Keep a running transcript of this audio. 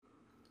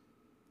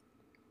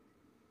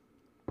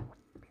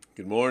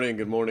Good morning.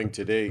 Good morning.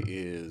 Today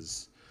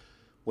is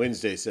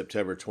Wednesday,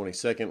 September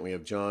 22nd. We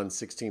have John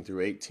 16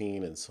 through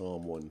 18 and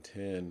Psalm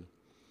 110.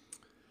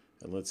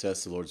 And let's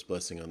ask the Lord's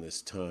blessing on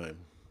this time.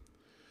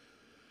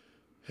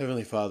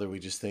 Heavenly Father, we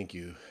just thank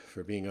you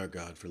for being our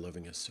God, for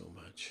loving us so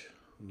much.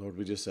 Lord,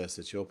 we just ask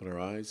that you open our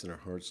eyes and our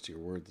hearts to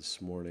your word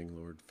this morning.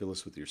 Lord, fill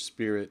us with your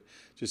spirit.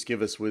 Just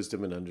give us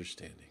wisdom and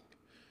understanding.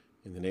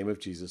 In the name of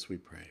Jesus we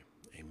pray.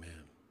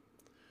 Amen.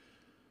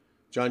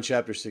 John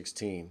chapter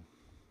 16.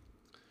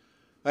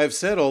 I have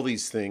said all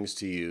these things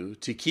to you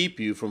to keep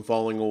you from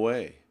falling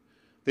away.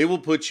 They will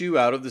put you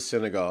out of the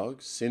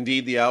synagogues.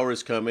 Indeed, the hour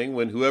is coming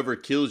when whoever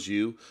kills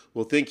you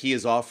will think he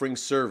is offering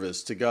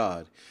service to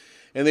God.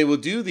 And they will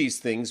do these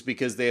things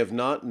because they have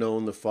not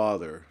known the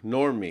Father,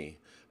 nor me.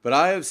 But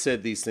I have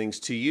said these things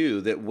to you,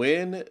 that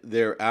when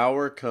their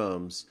hour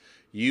comes,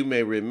 you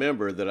may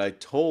remember that I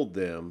told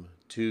them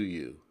to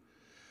you.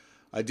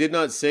 I did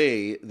not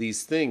say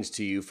these things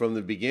to you from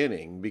the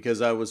beginning, because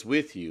I was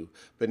with you.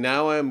 But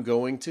now I am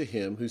going to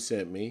him who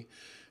sent me.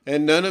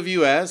 And none of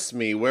you asked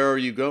me, where are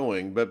you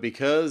going? But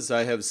because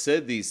I have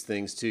said these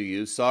things to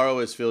you, sorrow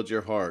has filled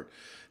your heart.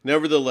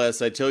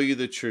 Nevertheless, I tell you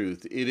the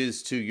truth. It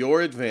is to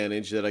your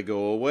advantage that I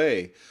go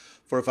away.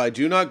 For if I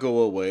do not go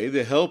away,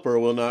 the Helper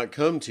will not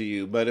come to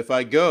you. But if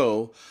I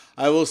go,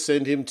 I will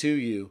send him to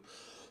you.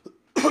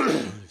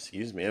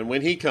 Excuse me. And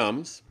when he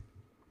comes,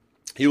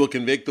 he will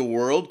convict the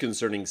world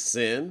concerning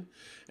sin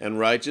and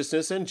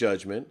righteousness and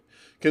judgment.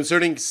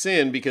 Concerning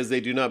sin, because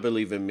they do not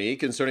believe in me.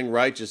 Concerning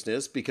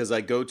righteousness, because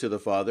I go to the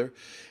Father.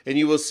 And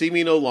you will see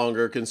me no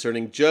longer.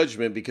 Concerning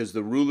judgment, because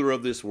the ruler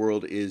of this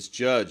world is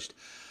judged.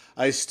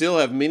 I still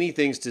have many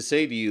things to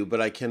say to you, but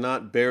I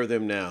cannot bear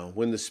them now.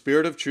 When the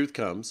Spirit of truth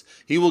comes,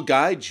 he will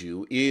guide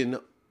you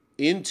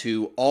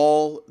into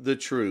all the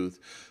truth.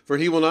 For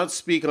he will not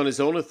speak on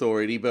his own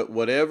authority, but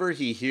whatever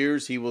he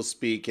hears he will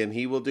speak, and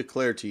he will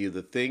declare to you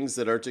the things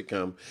that are to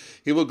come.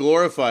 He will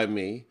glorify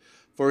me,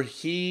 for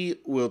he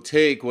will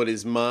take what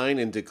is mine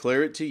and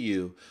declare it to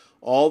you.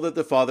 All that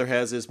the Father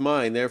has is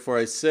mine. Therefore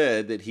I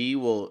said that he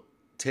will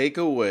take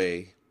what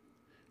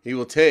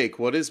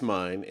is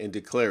mine and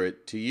declare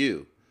it to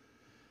you.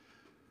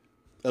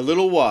 A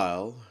little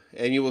while,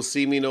 and you will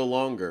see me no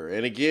longer,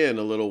 and again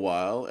a little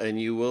while, and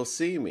you will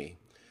see me.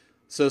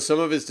 So some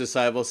of his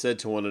disciples said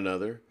to one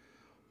another,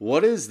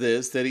 what is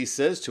this that he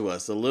says to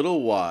us? A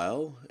little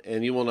while,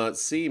 and you will not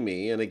see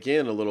me, and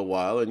again a little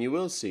while, and you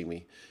will see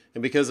me.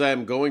 And because I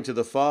am going to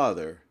the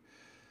Father.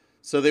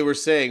 So they were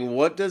saying,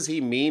 what does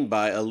he mean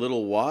by a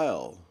little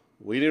while?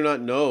 We do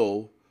not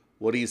know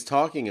what he's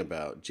talking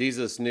about.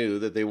 Jesus knew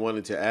that they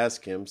wanted to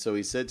ask him, so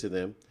he said to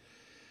them,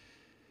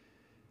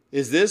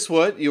 is this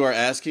what you are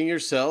asking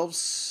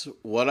yourselves?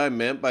 What I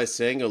meant by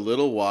saying a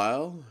little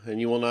while,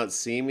 and you will not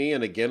see me,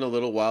 and again a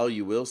little while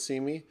you will see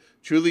me?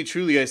 Truly,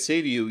 truly, I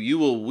say to you, you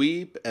will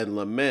weep and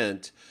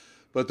lament,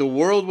 but the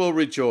world will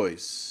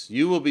rejoice.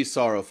 You will be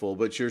sorrowful,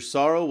 but your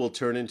sorrow will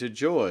turn into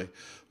joy.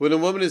 When a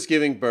woman is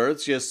giving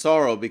birth, she has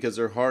sorrow because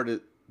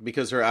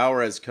her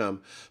hour has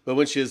come. But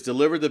when she has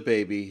delivered the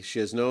baby,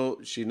 she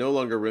no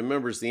longer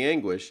remembers the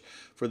anguish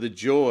for the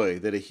joy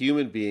that a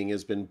human being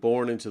has been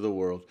born into the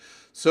world.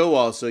 So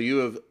also you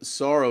have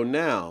sorrow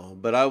now,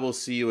 but I will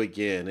see you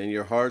again, and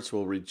your hearts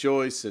will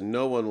rejoice, and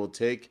no one will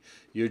take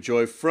your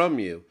joy from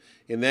you.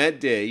 In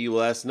that day you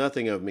will ask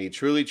nothing of me.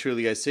 Truly,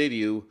 truly, I say to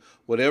you,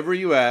 whatever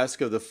you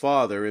ask of the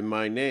Father in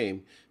my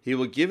name, he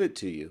will give it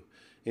to you.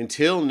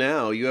 Until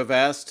now you have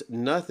asked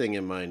nothing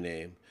in my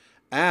name.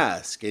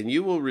 Ask, and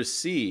you will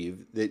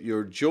receive, that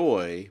your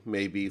joy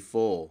may be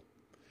full.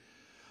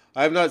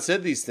 I have not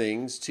said these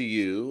things to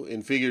you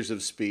in figures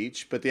of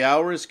speech, but the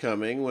hour is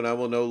coming when I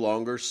will no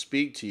longer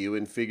speak to you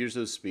in figures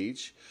of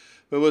speech,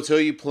 but will tell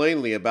you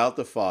plainly about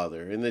the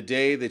Father, in the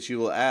day that you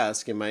will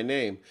ask in my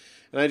name.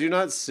 And I do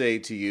not say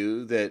to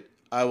you that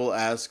I will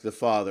ask the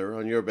Father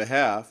on your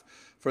behalf,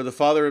 for the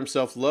Father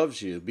himself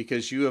loves you,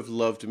 because you have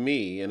loved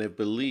me and have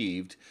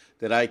believed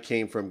that I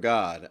came from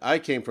God. I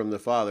came from the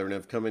Father and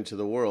have come into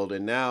the world,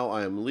 and now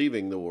I am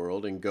leaving the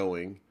world and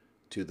going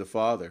to the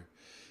Father.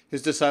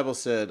 His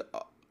disciples said,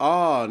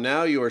 ah,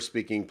 now you are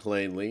speaking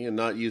plainly and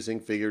not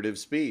using figurative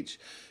speech.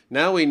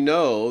 Now we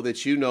know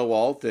that you know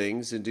all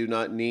things and do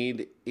not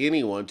need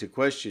anyone to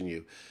question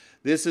you.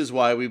 This is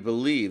why we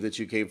believe that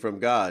you came from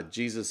God.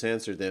 Jesus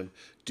answered them,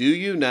 do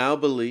you now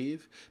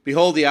believe?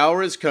 Behold, the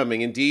hour is coming.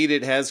 Indeed,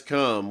 it has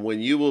come,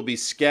 when you will be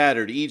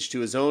scattered, each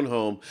to his own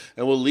home,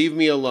 and will leave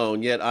me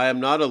alone. Yet I am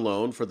not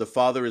alone, for the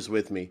Father is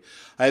with me.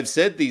 I have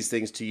said these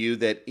things to you,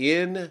 that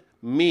in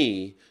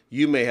me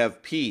you may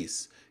have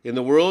peace. In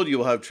the world you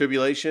will have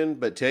tribulation,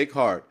 but take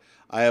heart,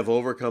 I have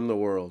overcome the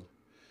world.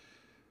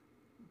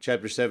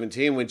 Chapter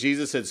 17, when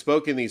Jesus had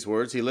spoken these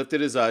words, he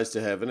lifted his eyes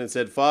to heaven and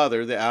said,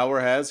 Father, the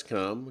hour has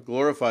come.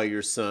 Glorify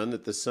your Son,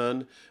 that the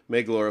Son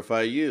may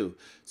glorify you,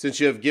 since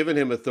you have given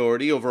him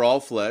authority over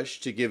all flesh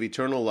to give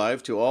eternal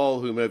life to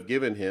all whom have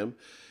given him.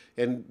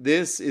 And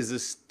this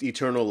is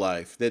eternal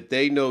life, that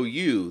they know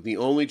you, the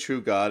only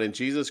true God, and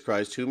Jesus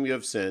Christ, whom you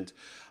have sent.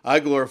 I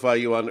glorify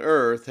you on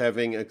earth,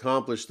 having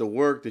accomplished the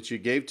work that you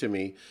gave to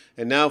me.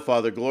 And now,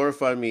 Father,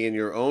 glorify me in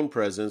your own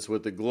presence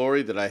with the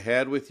glory that I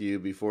had with you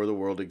before the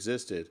world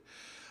existed.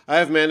 I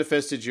have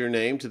manifested your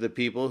name to the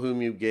people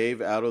whom you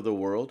gave out of the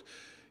world.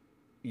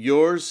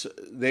 Yours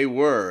they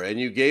were, and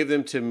you gave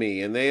them to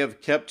me, and they have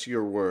kept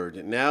your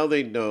word. Now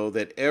they know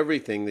that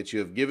everything that you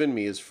have given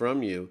me is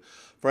from you.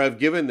 For I have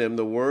given them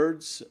the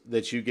words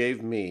that you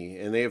gave me,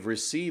 and they have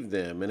received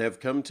them, and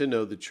have come to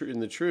know in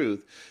the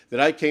truth that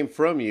I came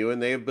from you,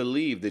 and they have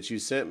believed that you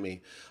sent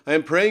me. I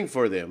am praying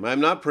for them. I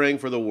am not praying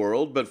for the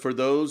world, but for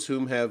those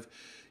whom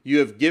you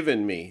have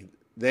given me.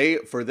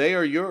 For they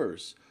are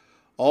yours.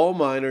 All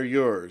mine are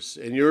yours,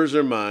 and yours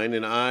are mine,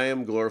 and I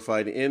am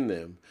glorified in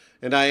them.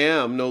 And I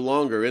am no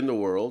longer in the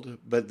world,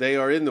 but they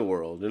are in the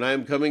world, and I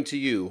am coming to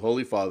you,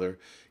 Holy Father.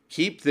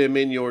 Keep them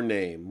in your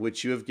name,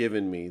 which you have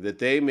given me, that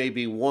they may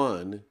be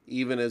one,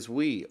 even as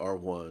we are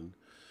one.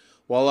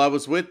 While I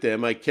was with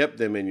them, I kept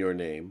them in your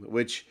name,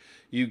 which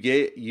you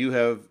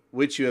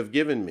have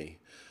given me.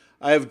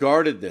 I have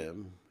guarded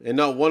them, and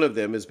not one of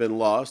them has been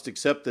lost,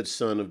 except the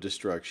son of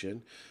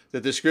destruction,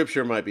 that the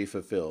scripture might be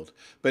fulfilled.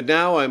 But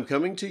now I am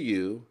coming to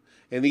you,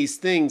 and these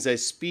things I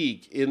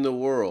speak in the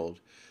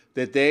world,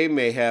 that they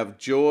may have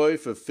joy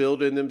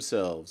fulfilled in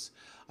themselves.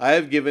 I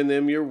have given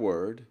them your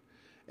word,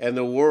 and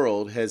the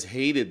world has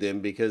hated them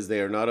because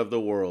they are not of the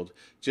world,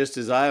 just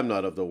as I am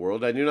not of the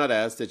world. I do not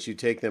ask that you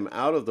take them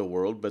out of the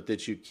world, but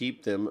that you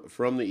keep them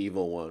from the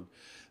evil one.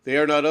 They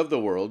are not of the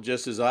world,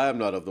 just as I am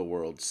not of the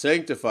world.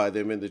 Sanctify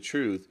them in the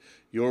truth.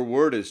 Your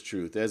word is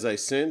truth. As you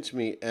sent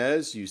me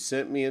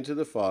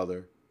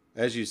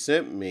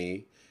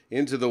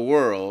into the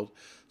world,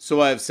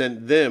 so I have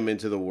sent them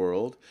into the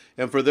world,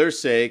 and for their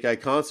sake I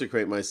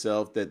consecrate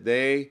myself, that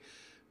they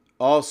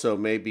also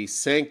may be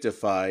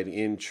sanctified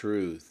in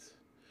truth.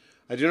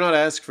 I do not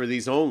ask for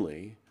these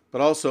only,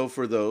 but also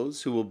for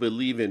those who will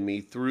believe in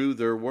me through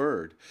their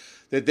word,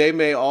 that they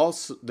may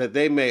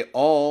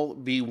all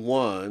be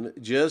one,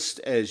 just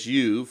as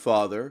you,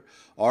 Father,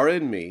 are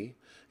in me,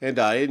 and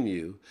I in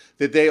you,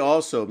 that they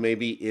also may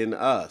be in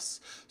us,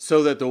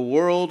 so that the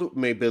world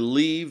may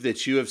believe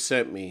that you have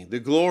sent me. The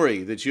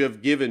glory that you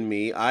have given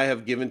me, I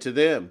have given to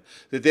them,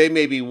 that they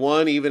may be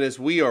one even as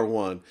we are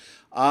one.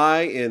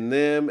 I in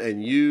them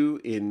and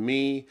you in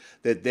me,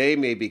 that they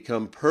may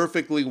become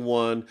perfectly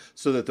one,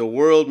 so that the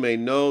world may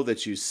know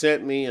that you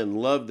sent me and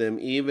loved them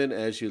even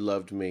as you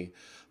loved me.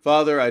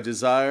 Father, I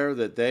desire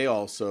that they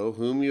also,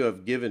 whom you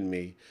have given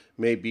me,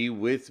 may be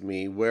with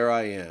me where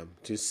I am,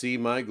 to see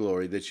my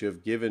glory that you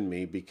have given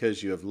me,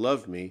 because you have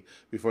loved me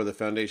before the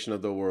foundation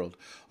of the world.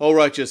 O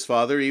righteous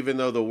Father, even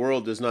though the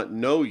world does not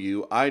know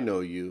you, I know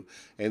you,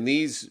 and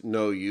these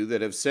know you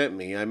that have sent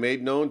me. I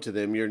made known to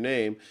them your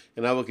name,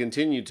 and I will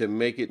continue to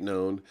make it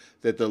known,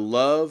 that the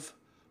love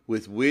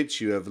with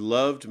which you have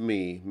loved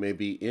me may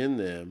be in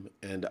them,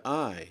 and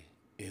I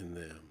in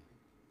them.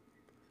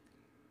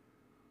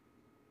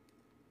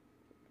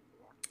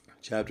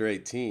 Chapter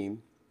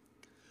 18.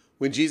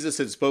 When Jesus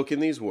had spoken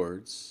these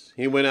words,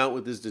 he went out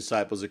with his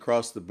disciples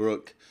across the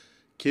brook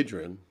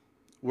Kidron,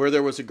 where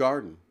there was a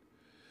garden,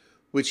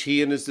 which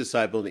he and his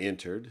disciples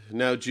entered.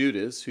 Now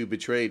Judas, who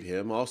betrayed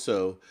him,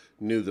 also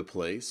knew the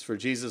place, for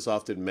Jesus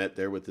often met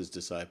there with his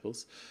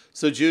disciples.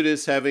 So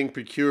Judas, having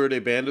procured a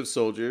band of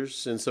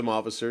soldiers and some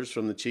officers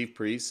from the chief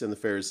priests and the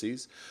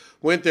Pharisees,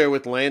 went there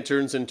with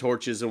lanterns and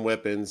torches and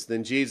weapons.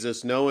 Then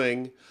Jesus,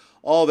 knowing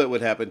all that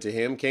would happen to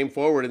him, came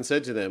forward and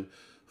said to them,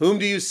 "Whom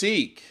do you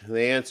seek?"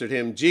 They answered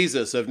him,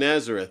 "Jesus of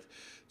Nazareth."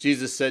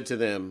 Jesus said to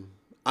them,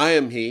 "I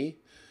am he."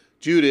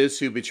 Judas,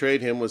 who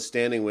betrayed him, was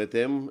standing with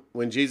him.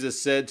 When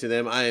Jesus said to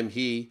them, "I am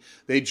he,"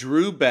 they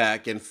drew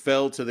back and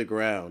fell to the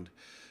ground.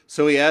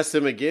 So he asked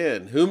them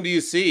again, "Whom do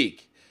you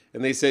seek?"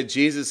 And they said,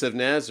 "Jesus of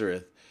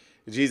Nazareth."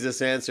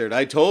 Jesus answered,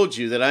 "I told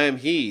you that I am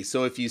he.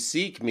 So if you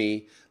seek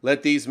me,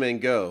 let these men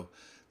go."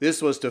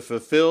 This was to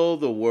fulfill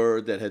the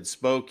word that he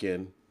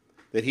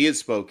had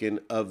spoken,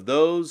 "Of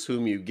those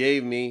whom you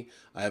gave me,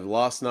 I have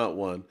lost not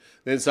one."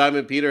 Then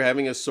Simon Peter,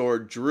 having a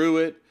sword, drew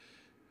it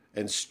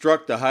and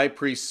struck the high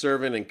priest's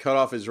servant and cut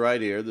off his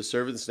right ear. The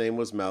servant's name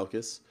was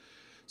Malchus.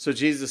 So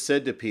Jesus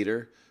said to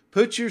Peter,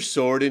 "Put your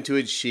sword into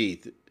its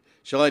sheath.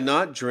 Shall I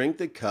not drink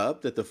the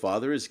cup that the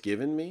Father has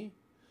given me?"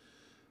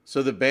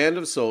 So the band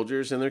of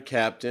soldiers and their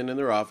captain and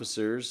their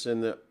officers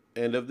and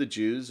of the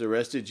Jews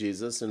arrested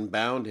Jesus and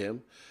bound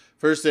him.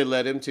 First they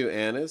led him to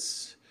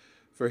Annas,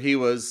 for he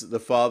was the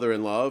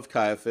father-in-law of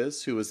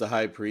Caiaphas, who was the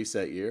high priest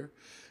that year.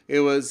 It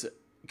was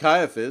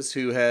Caiaphas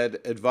who had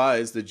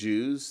advised the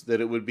Jews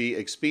that it would be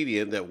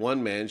expedient that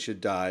one man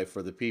should die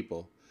for the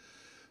people.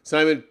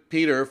 Simon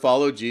Peter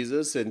followed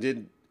Jesus,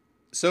 and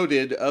so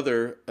did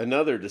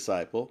another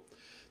disciple.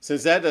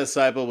 Since that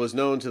disciple was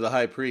known to the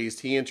high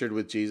priest, he entered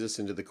with Jesus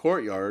into the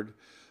courtyard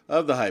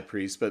of the high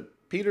priest, but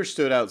Peter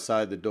stood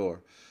outside the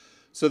door.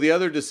 So the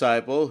other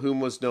disciple, whom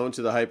was known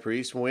to the high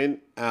priest,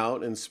 went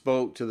out and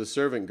spoke to the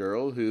servant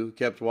girl who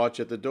kept watch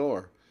at the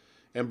door,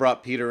 and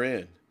brought Peter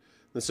in.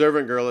 The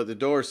servant girl at the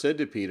door said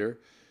to Peter,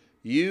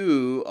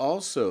 "You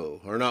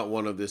also are not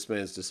one of this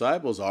man's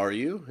disciples, are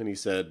you?" And he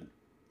said,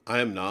 I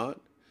am not.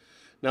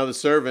 Now the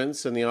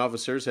servants and the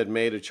officers had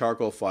made a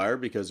charcoal fire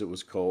because it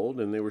was cold,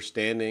 and they were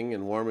standing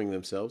and warming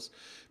themselves.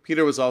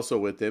 Peter was also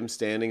with them,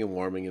 standing and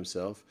warming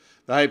himself.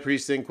 The high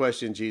priest then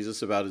questioned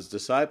Jesus about his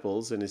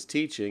disciples and his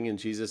teaching, and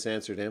Jesus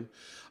answered him,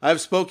 I have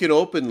spoken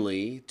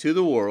openly to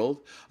the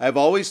world. I have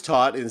always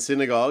taught in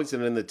synagogues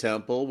and in the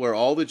temple, where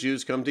all the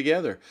Jews come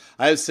together.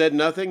 I have said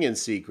nothing in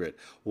secret.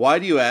 Why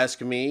do you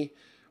ask me?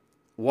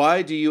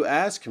 Why do you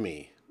ask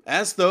me?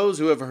 Ask those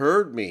who have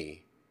heard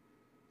me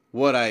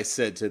what I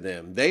said to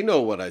them. They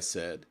know what I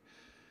said.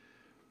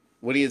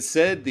 When he had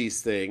said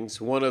these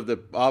things, one of the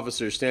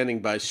officers standing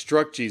by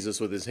struck Jesus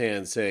with his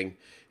hand, saying,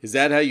 Is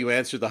that how you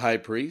answer the high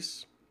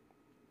priest?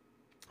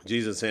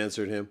 Jesus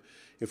answered him,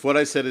 If what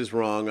I said is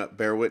wrong,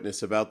 bear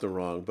witness about the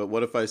wrong. But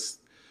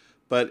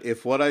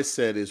if what I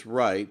said is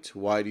right,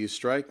 why do you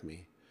strike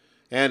me?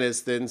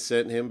 Annas then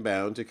sent him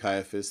bound to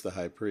Caiaphas the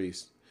high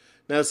priest.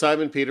 Now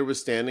Simon Peter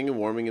was standing and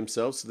warming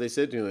himself, so they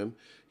said to him,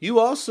 You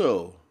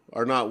also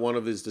are not one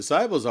of his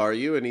disciples, are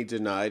you? And he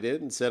denied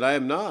it and said, I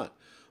am not.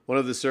 One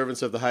of the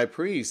servants of the high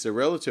priest, a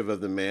relative of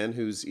the man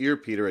whose ear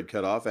Peter had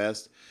cut off,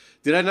 asked,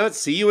 Did I not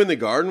see you in the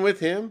garden with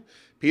him?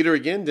 Peter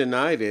again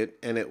denied it,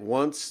 and at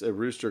once a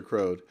rooster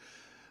crowed.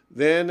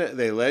 Then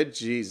they led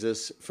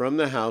Jesus from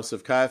the house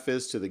of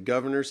Caiaphas to the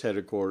governor's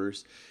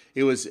headquarters.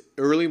 It was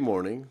early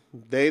morning.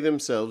 They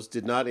themselves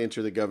did not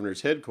enter the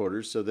governor's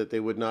headquarters so that they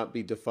would not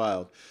be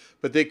defiled.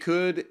 But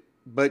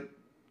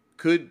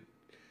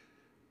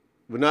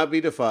would not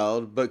be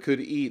defiled, but could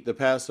eat the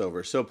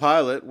Passover. So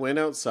Pilate went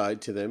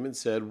outside to them and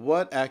said,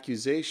 What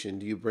accusation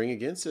do you bring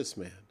against this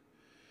man?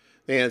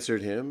 They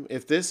answered him,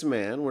 If this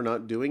man were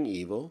not doing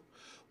evil,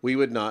 we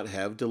would not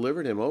have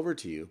delivered him over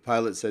to you.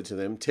 Pilate said to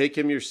them, Take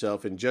him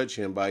yourself and judge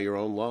him by your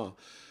own law.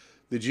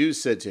 The Jews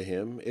said to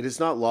him, It is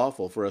not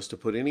lawful for us to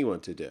put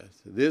anyone to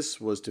death. This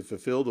was to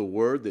fulfill the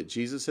word that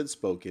Jesus had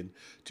spoken,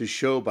 to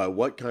show by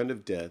what kind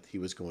of death he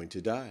was going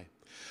to die.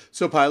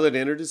 So Pilate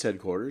entered his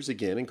headquarters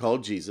again and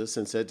called Jesus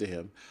and said to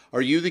him,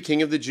 Are you the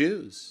king of the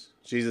Jews?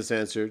 Jesus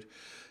answered,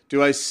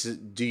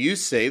 Do you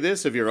say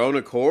this of your own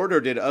accord,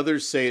 or did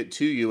others say it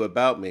to you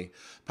about me?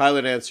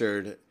 Pilate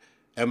answered,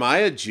 Am I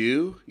a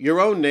Jew? Your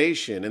own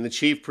nation and the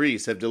chief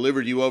priests have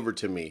delivered you over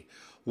to me.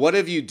 What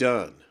have you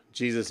done?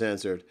 Jesus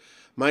answered,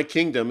 My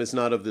kingdom is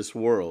not of this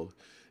world.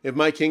 If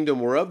my kingdom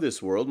were of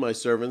this world, my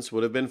servants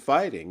would have been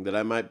fighting, that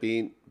I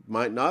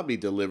might not be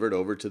delivered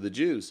over to the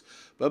Jews.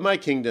 But my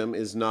kingdom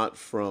is not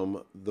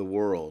from the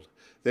world.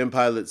 Then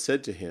Pilate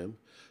said to him,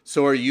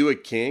 So are you a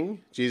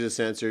king? Jesus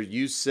answered,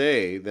 You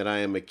say that I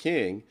am a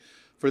king.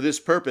 For this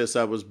purpose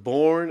I was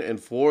born, and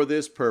for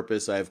this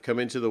purpose I have come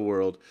into the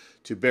world,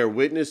 to bear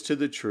witness to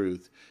the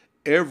truth.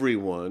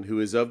 Everyone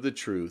who is of the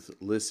truth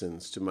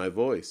listens to my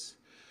voice.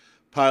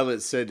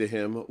 Pilate said to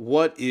him,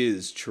 What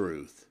is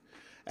truth?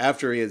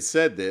 After he had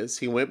said this,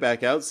 he went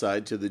back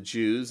outside to the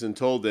Jews and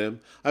told them,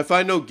 I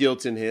find no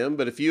guilt in him,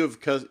 but you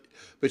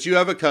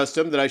have a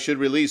custom that I should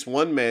release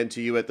one man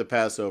to you at the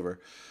Passover.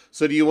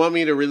 So do you want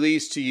me to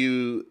release to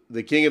you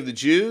the king of the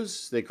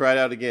Jews? They cried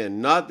out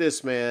again, Not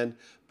this man,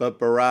 but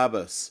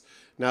Barabbas.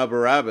 Now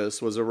Barabbas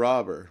was a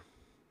robber.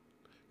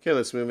 Okay,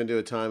 let's move into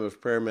a time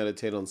of prayer.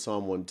 Meditate on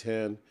Psalm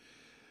 110.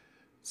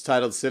 It's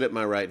titled, Sit at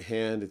My Right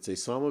Hand. It's a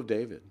Psalm of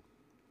David.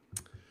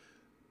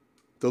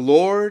 The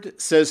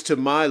Lord says to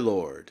my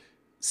Lord,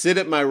 Sit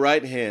at my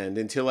right hand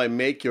until I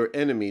make your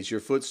enemies your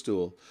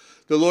footstool.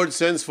 The Lord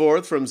sends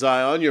forth from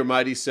Zion your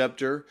mighty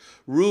scepter.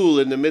 Rule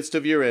in the midst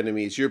of your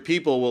enemies. Your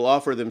people will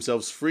offer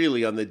themselves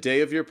freely on the day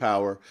of your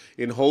power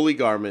in holy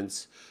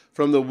garments.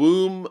 From the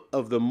womb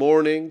of the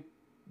morning,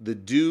 the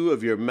dew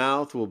of your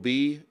mouth will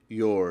be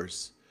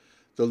yours.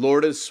 The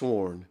Lord has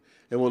sworn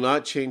and will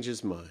not change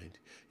his mind.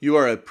 You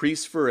are a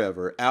priest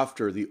forever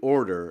after the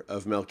order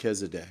of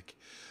Melchizedek.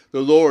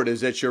 The Lord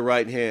is at your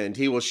right hand.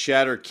 He will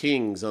shatter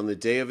kings on the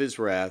day of his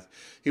wrath.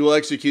 He will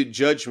execute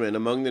judgment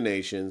among the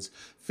nations,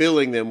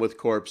 filling them with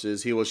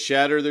corpses. He will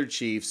shatter their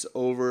chiefs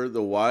over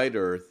the wide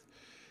earth.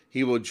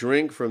 He will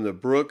drink from the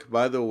brook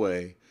by the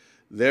way.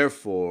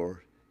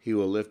 Therefore, he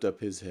will lift up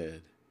his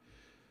head.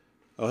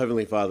 Oh,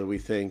 Heavenly Father, we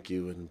thank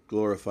you and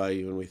glorify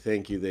you, and we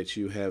thank you that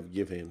you have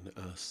given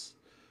us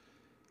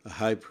a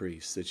high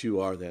priest, that you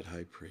are that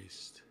high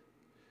priest,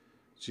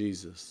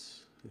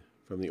 Jesus,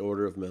 from the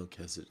order of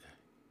Melchizedek.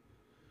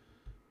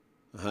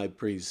 A high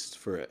priest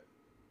for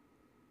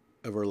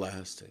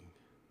everlasting,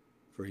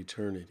 for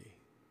eternity.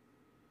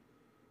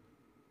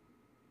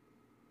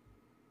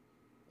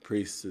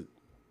 Priest that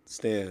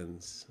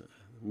stands,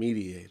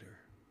 mediator,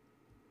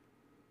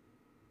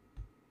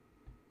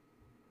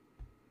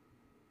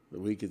 that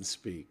we can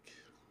speak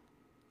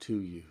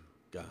to you,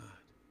 God.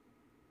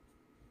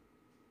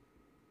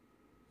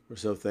 We're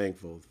so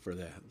thankful for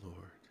that, Lord.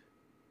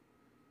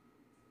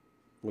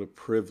 What a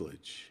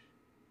privilege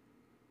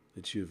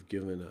that you have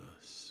given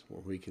us,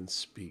 where we can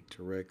speak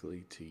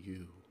directly to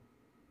you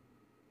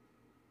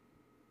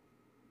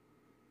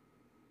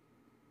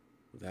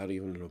without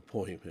even an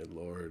appointment,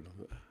 Lord.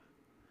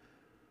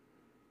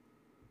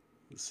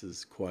 This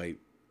is quite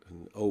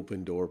an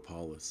open door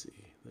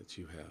policy that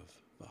you have,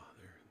 Father.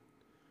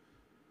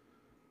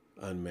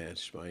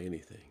 unmatched by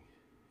anything,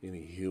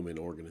 any human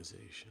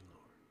organization, Lord.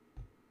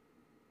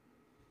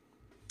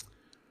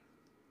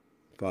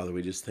 Father,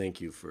 we just thank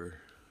you for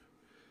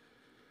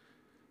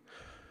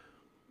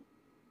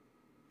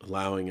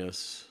allowing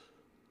us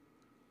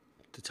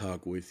to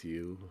talk with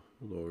you,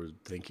 Lord.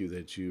 Thank you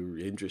that you're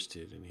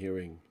interested in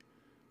hearing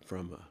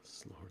from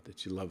us, Lord,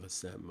 that you love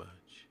us that much.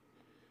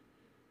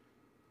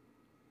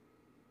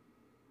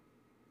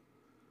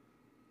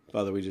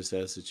 Father, we just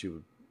ask that you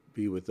would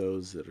be with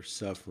those that are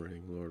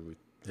suffering, Lord. We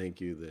thank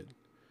you that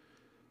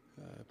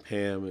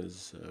Pam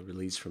is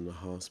released from the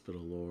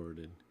hospital, Lord.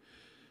 And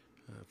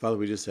Father,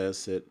 we just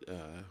ask that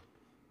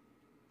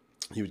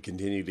you would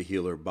continue to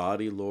heal her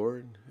body,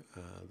 Lord,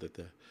 that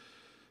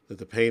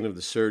the pain of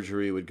the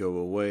surgery would go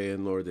away,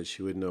 and Lord, that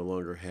she would no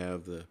longer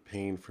have the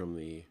pain from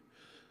the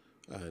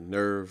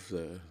nerve,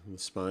 the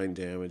spine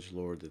damage,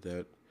 Lord,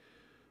 that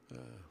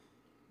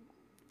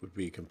would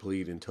be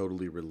complete and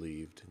totally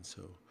relieved. And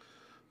so,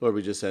 Lord,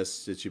 we just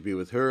ask that you be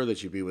with her,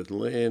 that you be with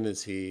Lynn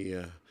as he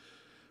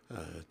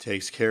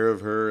takes care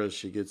of her, as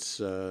she gets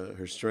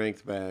her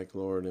strength back,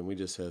 Lord. And we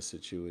just ask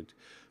that you would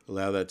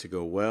allow that to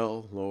go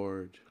well,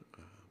 Lord,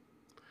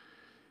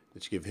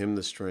 that you give him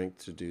the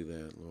strength to do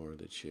that, Lord,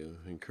 that you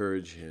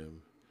encourage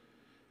him.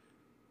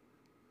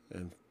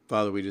 And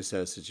Father, we just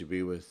ask that you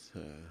be with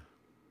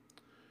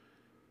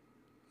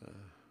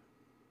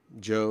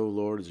Joe,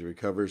 Lord, as he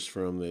recovers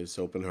from this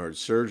open heart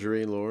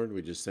surgery, Lord.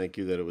 We just thank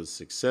you that it was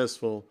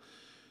successful.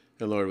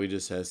 And Lord, we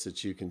just ask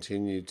that you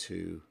continue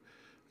to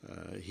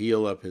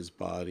heal up his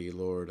body,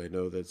 Lord. I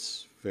know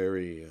that's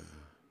very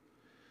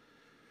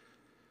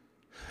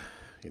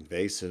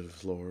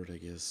invasive, Lord, I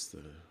guess,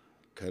 the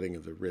cutting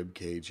of the rib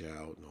cage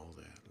out and all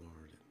that,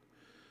 Lord.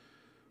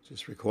 It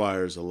just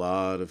requires a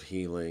lot of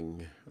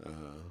healing,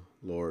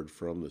 Lord,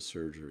 from the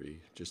surgery,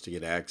 just to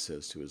get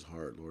access to his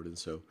heart, Lord. And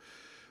so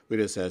we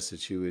just ask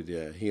that you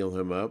would heal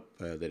him up,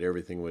 that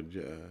everything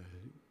would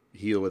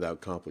heal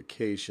without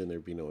complication,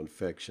 there'd be no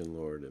infection,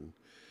 Lord, and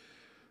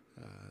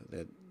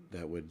that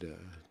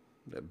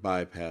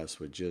bypass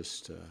would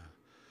just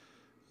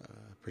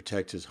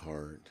protect his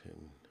heart,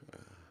 and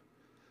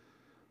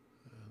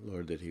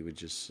Lord, that he would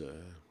just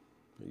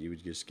you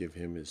would just give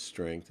him his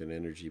strength and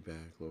energy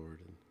back, Lord.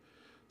 And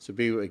so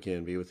be with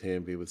him,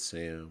 be with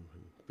Sam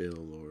and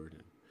Bill, Lord.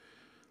 And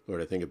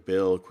Lord, I think of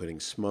Bill quitting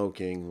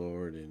smoking,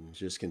 Lord, and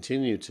just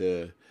continue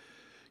to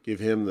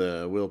give him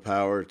the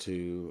willpower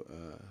to,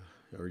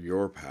 or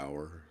your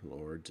power,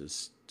 Lord,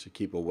 just to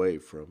keep away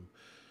from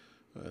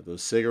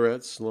those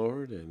cigarettes,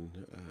 Lord.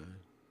 And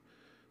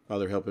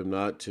Father, help him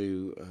not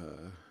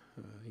to,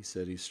 he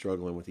said he's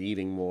struggling with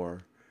eating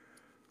more.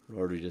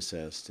 Lord, we just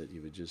ask that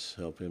you would just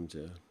help him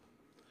to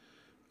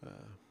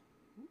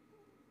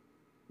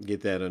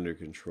get that under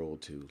control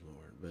too,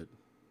 Lord. But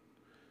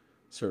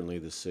certainly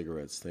the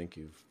cigarettes, thank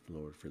you,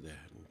 Lord, for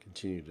that. And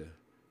continue to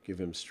give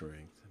him strength.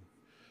 And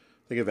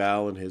think of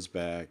Al and his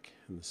back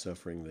and the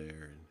suffering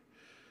there. And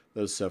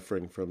those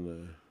suffering from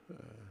the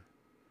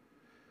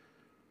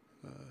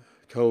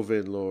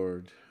COVID,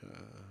 Lord.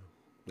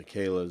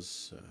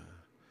 Michaela's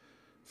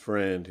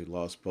friend who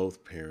lost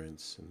both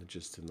parents and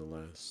just in the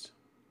last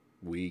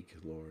week,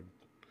 Lord,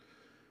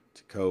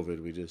 to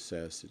COVID. We just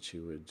ask that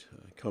you would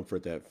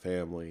comfort that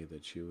family,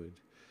 that you would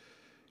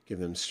give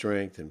them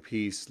strength and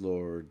peace,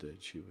 Lord,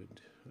 that you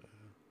would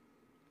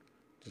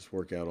just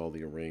work out all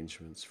the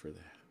arrangements for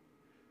that.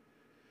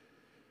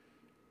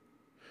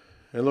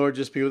 And Lord,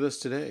 just be with us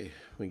today.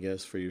 We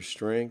ask for your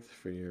strength,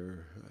 for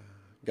your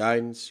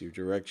guidance, your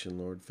direction,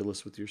 Lord. Fill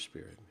us with your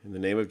Spirit. In the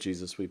name of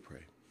Jesus we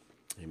pray.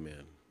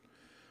 Amen.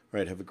 All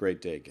right, have a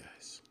great day,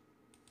 guys.